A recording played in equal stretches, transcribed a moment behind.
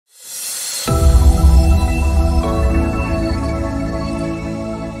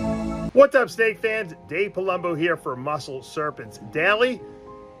What's up, snake fans? Dave Palumbo here for Muscle Serpents Daily.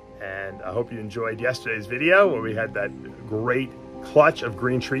 And I hope you enjoyed yesterday's video where we had that great clutch of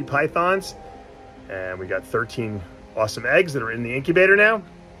green tree pythons. And we got 13 awesome eggs that are in the incubator now.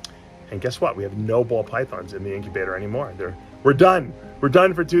 And guess what? We have no ball pythons in the incubator anymore. We're done. We're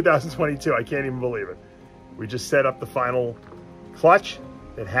done for 2022. I can't even believe it. We just set up the final clutch.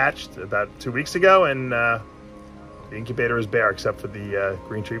 It hatched about 2 weeks ago, and the incubator is bare except for the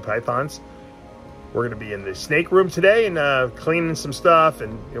green tree pythons. We're going to be in the snake room today and cleaning some stuff.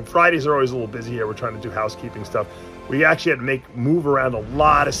 And Fridays are always a little busy here. We're trying to do housekeeping stuff. We actually had to move around a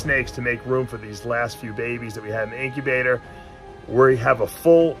lot of snakes to make room for these last few babies that we had in the incubator. We have a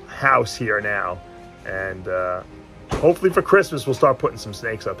full house here now, and hopefully for Christmas we'll start putting some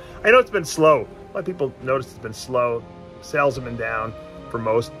snakes up. I know it's been slow. A lot of people notice it's been slow. Sales have been down for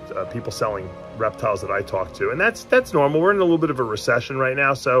most people selling reptiles that I talk to, and that's normal. We're in a little bit of a recession right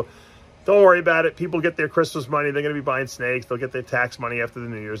now, so don't worry about it. People get their Christmas money, they're going to be buying snakes. They'll get their tax money after the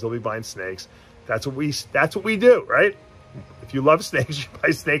New Year's, they'll be buying snakes. That's what we do, right? If you love snakes, you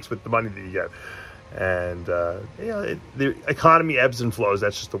buy snakes with the money that you get. And the economy ebbs and flows.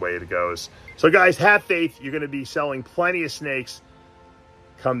 That's just the way it goes. So guys, have faith. You're going to be selling plenty of snakes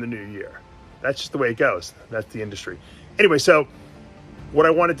come the new year. That's just the way it goes. That's the industry. Anyway, so what I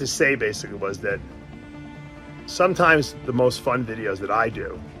wanted to say basically was that sometimes the most fun videos that I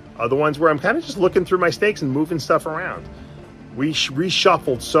do are the ones where I'm kind of just looking through my snakes and moving stuff around. We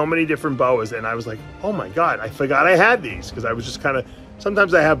reshuffled so many different boas, and I was like, oh my God, I forgot I had these, because I was just kind of,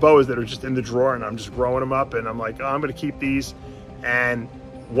 sometimes I have boas that are just in the drawer and I'm just growing them up, and I'm like, oh, I'm going to keep these. And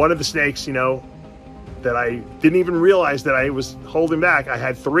one of the snakes, that I didn't even realize that I was holding back, I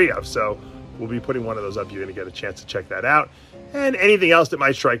had 3 of. So we'll be putting one of those up. You're going to get a chance to check that out. And anything else that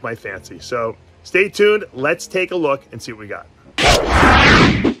might strike my fancy. So stay tuned. Let's take a look and see what we got.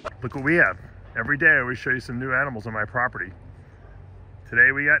 Look what we have. Every day I always show you some new animals on my property.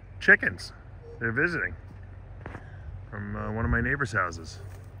 Today we got chickens. They're visiting from one of my neighbor's houses.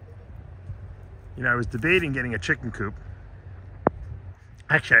 I was debating getting a chicken coop.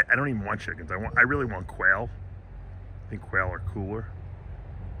 Actually, I don't even want chickens. I really want quail. I think quail are cooler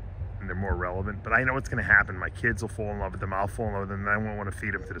and they're more relevant. But I know what's going to happen. My kids will fall in love with them. I'll fall in love with them, and I won't want to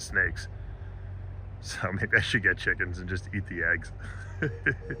feed them to the snakes. So maybe I should get chickens and just eat the eggs.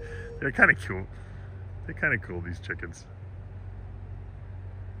 They're kind of cool. They're kind of cool, these chickens.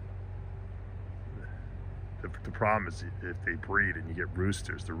 The problem is if they breed and you get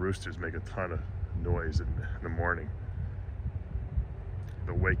roosters, the roosters make a ton of noise in the morning.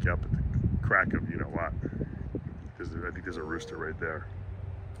 They'll wake you up at the crack of what. I think there's a rooster right there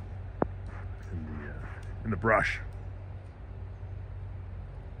in the brush.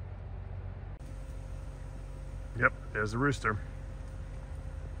 Yep, there's a rooster.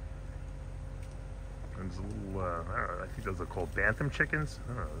 And there's a little, I don't know, I think those are called bantam chickens. I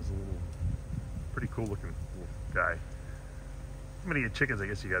don't know, there's a little, pretty cool looking little guy. If you're gonna get chickens, I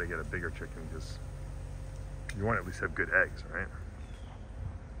guess you gotta get a bigger chicken, because you want to at least have good eggs, right?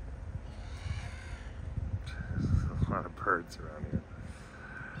 There's a lot of birds around here.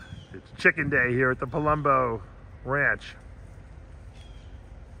 It's chicken day here at the Palumbo Ranch.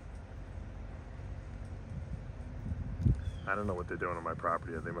 I don't know what they're doing on my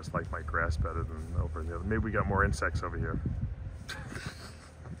property. They must like my grass better than over there. Maybe we got more insects over here.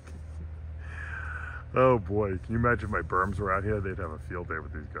 Oh boy, can you imagine if my berms were out here? They'd have a field day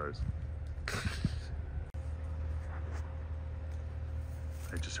with these guys.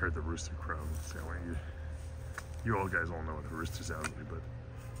 I just heard the rooster crow. So you old guys all know what a rooster sounds like, but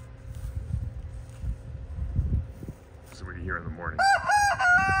this is what you hear in the morning.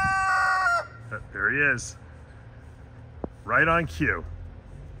 There he is. Right on cue.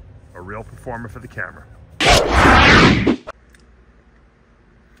 A real performer for the camera.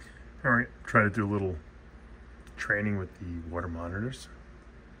 All right, try to do a little training with the water monitors.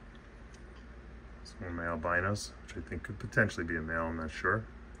 It's one of my albinos, which I think could potentially be a male, I'm not sure.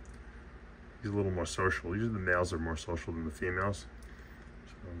 He's a little more social. Usually the males are more social than the females.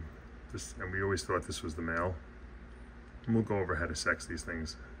 And we always thought this was the male. And we'll go over how to sex these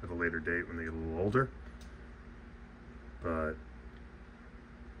things at a later date when they get a little older. But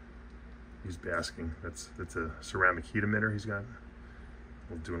he's basking. That's a ceramic heat emitter he's got.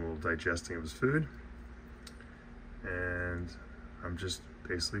 We're doing a little digesting of his food. And I'm just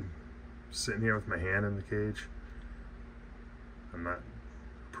basically sitting here with my hand in the cage. I'm not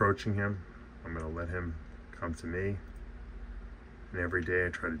approaching him. I'm gonna let him come to me. And every day I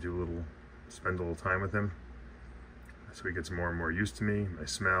try to spend a little time with him. So he gets more and more used to me, my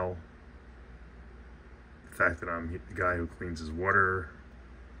smell, the fact that I'm the guy who cleans his water,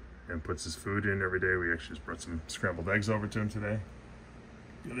 and puts his food in every day. We actually just brought some scrambled eggs over to him today.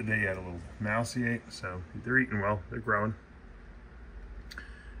 The other day he had a little mouse he ate, so they're eating well, they're growing.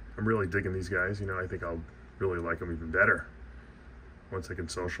 I'm really digging these guys. You know, I think I'll really like them even better once I can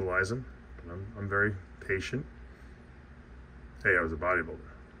socialize them. But I'm very patient. Hey, I was a bodybuilder.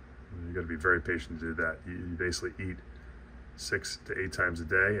 You got to be very patient to do that. You basically eat 6 to 8 times a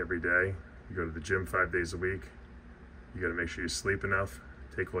day, every day. You go to the gym 5 days a week. You got to make sure you sleep enough,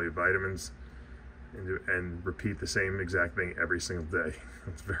 take all your vitamins, and repeat the same exact thing every single day.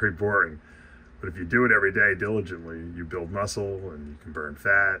 It's very boring. But if you do it every day diligently, you build muscle and you can burn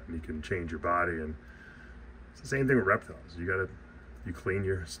fat and you can change your body. And it's the same thing with reptiles. You clean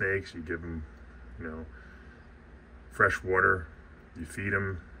your snakes, you give them, you know, fresh water, you feed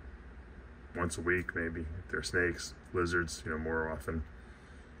them once a week maybe, if they're snakes, lizards, you know, more often.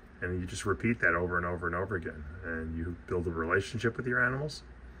 And you just repeat that over and over and over again. And you build a relationship with your animals.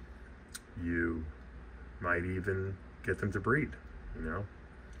 You might even get them to breed, you know.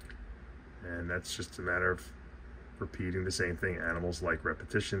 And that's just a matter of repeating the same thing. Animals like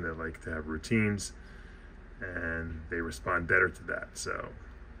repetition, they like to have routines, and they respond better to that. So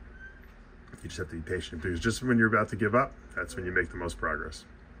you just have to be patient, because just when you're about to give up, that's when you make the most progress.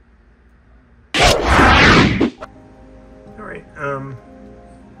 All right,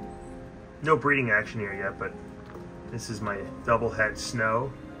 no breeding action here yet, but this is my double head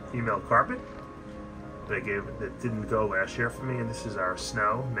snow female carpet that didn't go last year for me, and this is our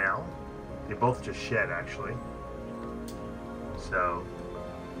snow male. They both just shed, actually. So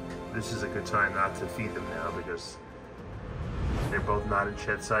this is a good time not to feed them now, because they're both not in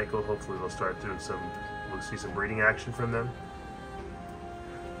shed cycle. Hopefully they'll start doing we'll see some breeding action from them,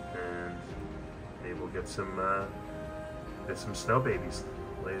 and maybe we'll get some snow babies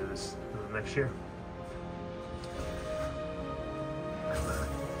later next year.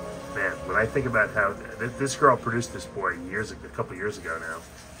 Man, when I think about how this girl produced this boy a couple years ago now,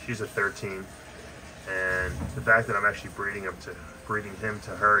 she's a 13, and the fact that I'm actually breeding him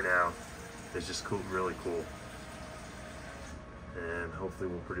to her now is just cool, really cool. And hopefully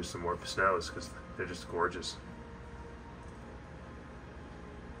we'll produce some more snows, because they're just gorgeous.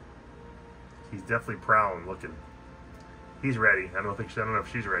 He's definitely prowling, looking. He's ready. I don't know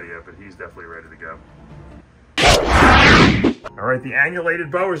if she's ready yet, but he's definitely ready to go. All right, the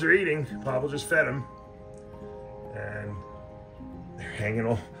annulated boas are eating. Pablo just fed them, and they're hanging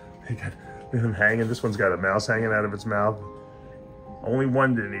look at them hanging. This one's got a mouse hanging out of its mouth. Only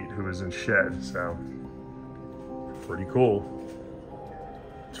one didn't eat, who was in shed, so pretty cool.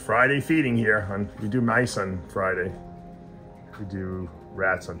 It's Friday feeding here. We do mice on Friday. We do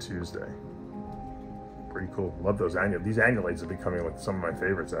rats on Tuesday. Pretty cool. Love those annulates. These annulates are becoming like some of my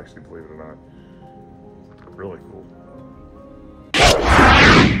favorites, actually, believe it or not. Really cool.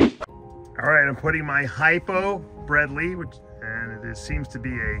 All right, I'm putting my hypo Bredli, and it seems to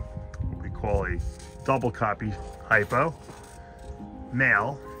be what we call a double copy hypo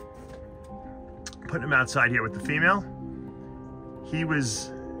male. Putting him outside here with the female. He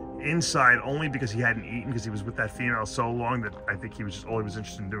was inside only because he hadn't eaten, because he was with that female so long that I think all he was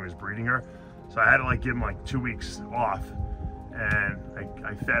interested in doing was breeding her. So I had to give him 2 weeks off, and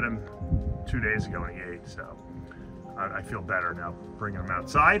I fed him 2 days ago and he ate. So I feel better now bringing them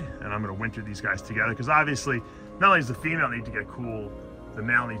outside, and I'm going to winter these guys together, because obviously not only does the female need to get cool, the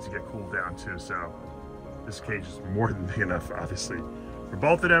male needs to get cooled down too. So this cage is more than big enough, obviously, for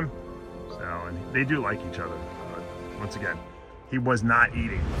both of them. So, and they do like each other, but once again, he was not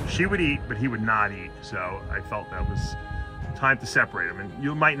eating. She would eat, but he would not eat. So I felt that was time to separate them. And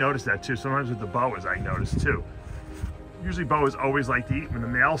you might notice that too. Sometimes with the boas, I notice too. Usually boas always like to eat. When the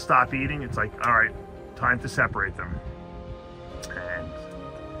males stop eating, it's like, all right, time to separate them. And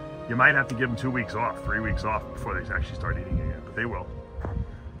you might have to give them 2 weeks off, 3 weeks off before they actually start eating again, but they will.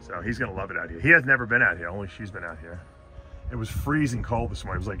 So he's gonna love it out here. He has never been out here, only she's been out here. It was freezing cold this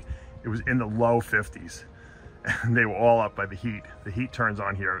morning. It was in the low 50s. And they were all up by the heat. The heat turns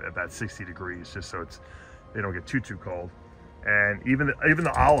on here at about 60 degrees, just so they don't get too cold. And even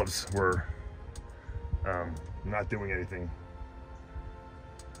the olives were not doing anything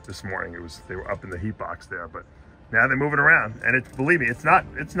this morning. They were up in the heat box there, but now they're moving around. And believe me, it's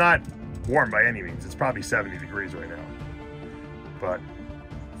not warm by any means. It's probably 70 degrees right now, but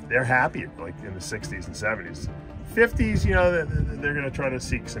they're happy in the 60s and 70s. 50s, you know, they're gonna try to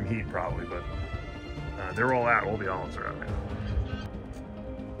seek some heat probably, but they're all out. All the olives are out now.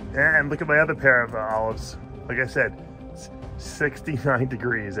 And look at my other pair of olives. Like I said, 69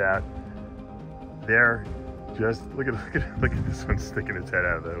 degrees out. They're just look at this one sticking its head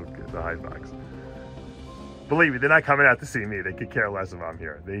out of the hide box. believe me, they're not coming out to see me. They could care less if I'm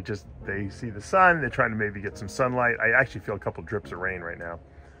here. They see the sun. They're trying to maybe get some sunlight. I actually feel a couple drips of rain right now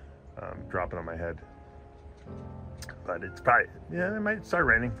dropping on my head. But it's probably, yeah, it might start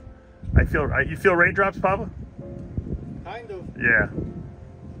raining. You feel raindrops, Pablo? Kind of. Yeah.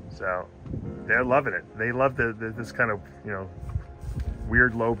 So they're loving it. They love this kind of, you know,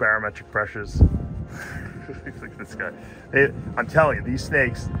 weird low barometric pressures. Look at this guy. I'm telling you, these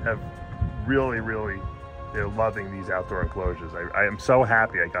snakes have really, they're loving these outdoor enclosures. I am so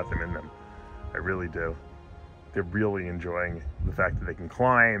happy I got them in them. I really do. They're really enjoying the fact that they can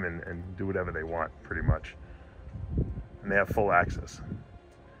climb and do whatever they want, pretty much. And they have full access.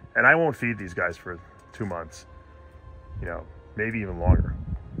 And I won't feed these guys for 2 months, you know, maybe even longer,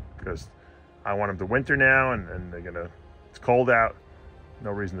 because I want them to winter now, and it's cold out.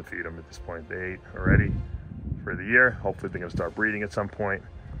 No reason to feed them at this point. They ate already for the year. Hopefully they're gonna start breeding at some point,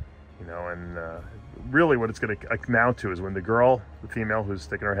 you know, and really what it's gonna amount to is when the female who's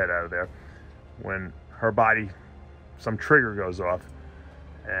sticking her head out of there, when her body, some trigger goes off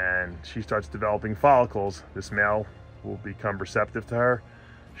and she starts developing follicles, this male will become receptive to her.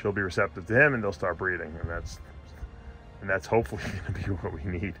 She'll be receptive to him, and they'll start breeding, and that's hopefully going to be what we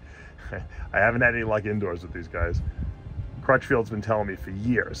need. I haven't had any luck indoors with these guys. Crutchfield's been telling me for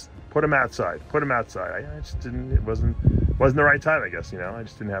years, put them outside, put them outside. I just didn't. It wasn't the right time, I guess. You know, I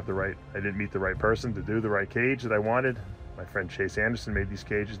just didn't have I didn't meet the right person to do the right cage that I wanted. My friend Chase Anderson made these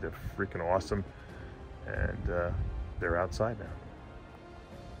cages. They're freaking awesome, and they're outside now.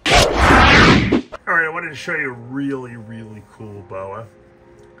 All right, I wanted to show you a really cool boa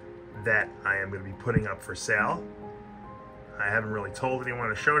that I am going to be putting up for sale. I haven't really told anyone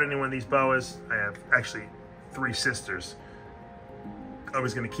or showed anyone these boas. I have actually 3 sisters. I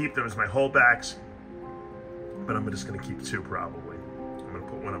was going to keep them as my holdbacks, but I'm just going to keep 2 probably. I'm going to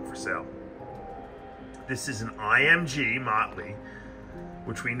put one up for sale. This is an IMG Motley,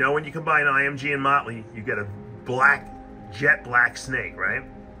 which we know when you combine IMG and Motley, you get a jet black snake, right?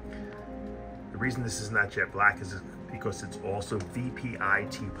 The reason this is not jet black is because it's also VPI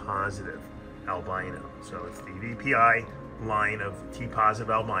T-positive albino. So it's the VPI line of T-positive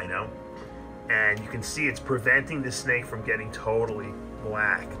albino. And you can see it's preventing the snake from getting totally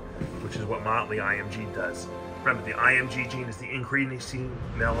black, which is what Motley IMG does. Remember, the IMG gene is the increasing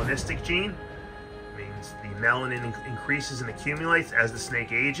melanistic gene. It means the melanin increases and accumulates as the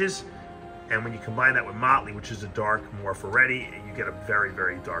snake ages. And when you combine that with Motley, which is a dark morph already, you get a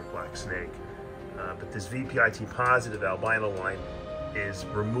very dark black snake. But this VPI T-positive albino line is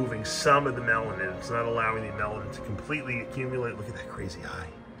removing some of the melanin. It's not allowing the melanin to completely accumulate. Look at that crazy eye.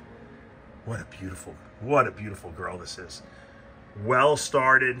 What a beautiful girl this is. Well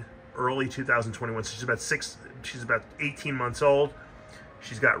started, early 2021. So she's about 18 months old.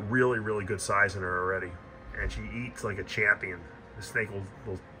 She's got really good size in her already. And she eats like a champion. The snake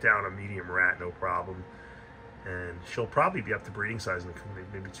will down a medium rat, no problem. And she'll probably be up to breeding size in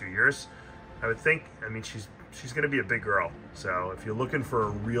maybe 2 years, I would think. I mean, she's going to be a big girl. So if you're looking for a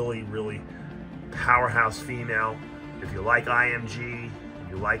really powerhouse female, if you like IMG,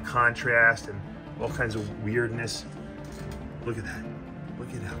 you like contrast and all kinds of weirdness, look at that. Look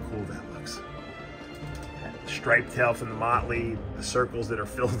at how cool that looks. Striped tail from the Motley, the circles that are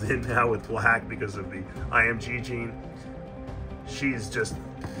filled in now with black because of the IMG gene. She's just,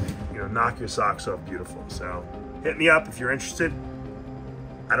 you know, knock your socks off beautiful. So hit me up if you're interested.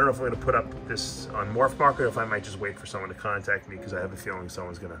 I don't know if I'm going to put up this on Morph Market or if I might just wait for someone to contact me, because I have a feeling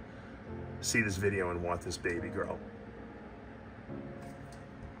someone's going to see this video and want this baby girl.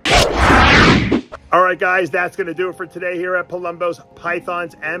 All right, guys, that's going to do it for today here at Palumbo's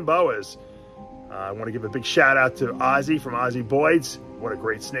Pythons and Boas. I want to give a big shout out to Ozzy from Ozzy Boyd's. What a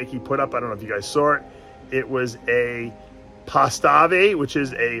great snake he put up. I don't know if you guys saw it. It was a Pastave, which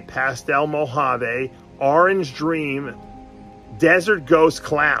is a pastel Mojave, Orange Dream, Desert Ghost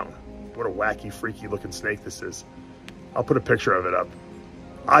Clown. What a wacky, freaky looking snake this is. I'll put a picture of it up.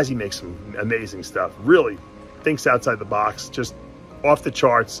 Ozzy makes some amazing stuff. Really thinks outside the box, just off the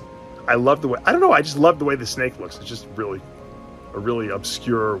charts. I love the way, I don't know, I just love the way the snake looks. It's just really a really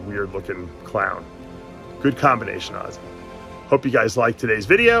obscure, weird looking clown. Good combination, Ozzy. Hope you guys liked today's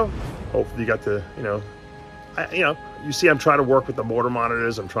video. Hopefully you got to, you see I'm trying to work with the mortar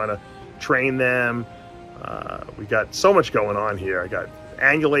monitors. I'm trying to train them. We got so much going on here. I got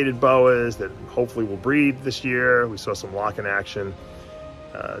angulated boas that hopefully will breed this year. We saw some lock in action.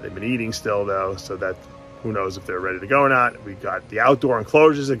 They've been eating still though, so that who knows if they're ready to go or not. We got the outdoor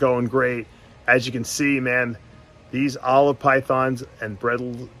enclosures are going great. As you can see, man, these olive pythons and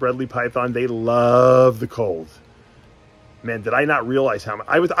Bredli python, they love the cold. man, did I not realize how much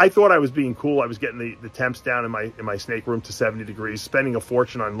I thought I was being cool. I was getting the temps down in my snake room to 70 degrees, spending a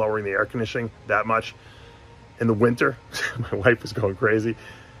fortune on lowering the air conditioning that much in the winter. My wife was going crazy.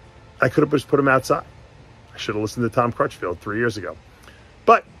 I could have just put them outside. I should have listened to Tom Crutchfield 3 years ago.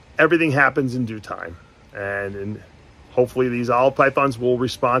 But everything happens in due time. And hopefully these olive pythons will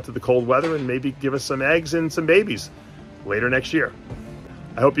respond to the cold weather and maybe give us some eggs and some babies later next year.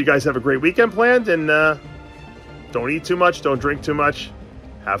 I hope you guys have a great weekend planned, and don't eat too much, don't drink too much,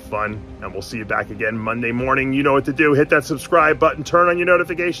 have fun, and we'll see you back again Monday morning. You know what to do. Hit that subscribe button, turn on your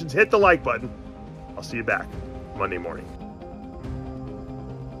notifications, hit the like button. I'll see you back Monday morning.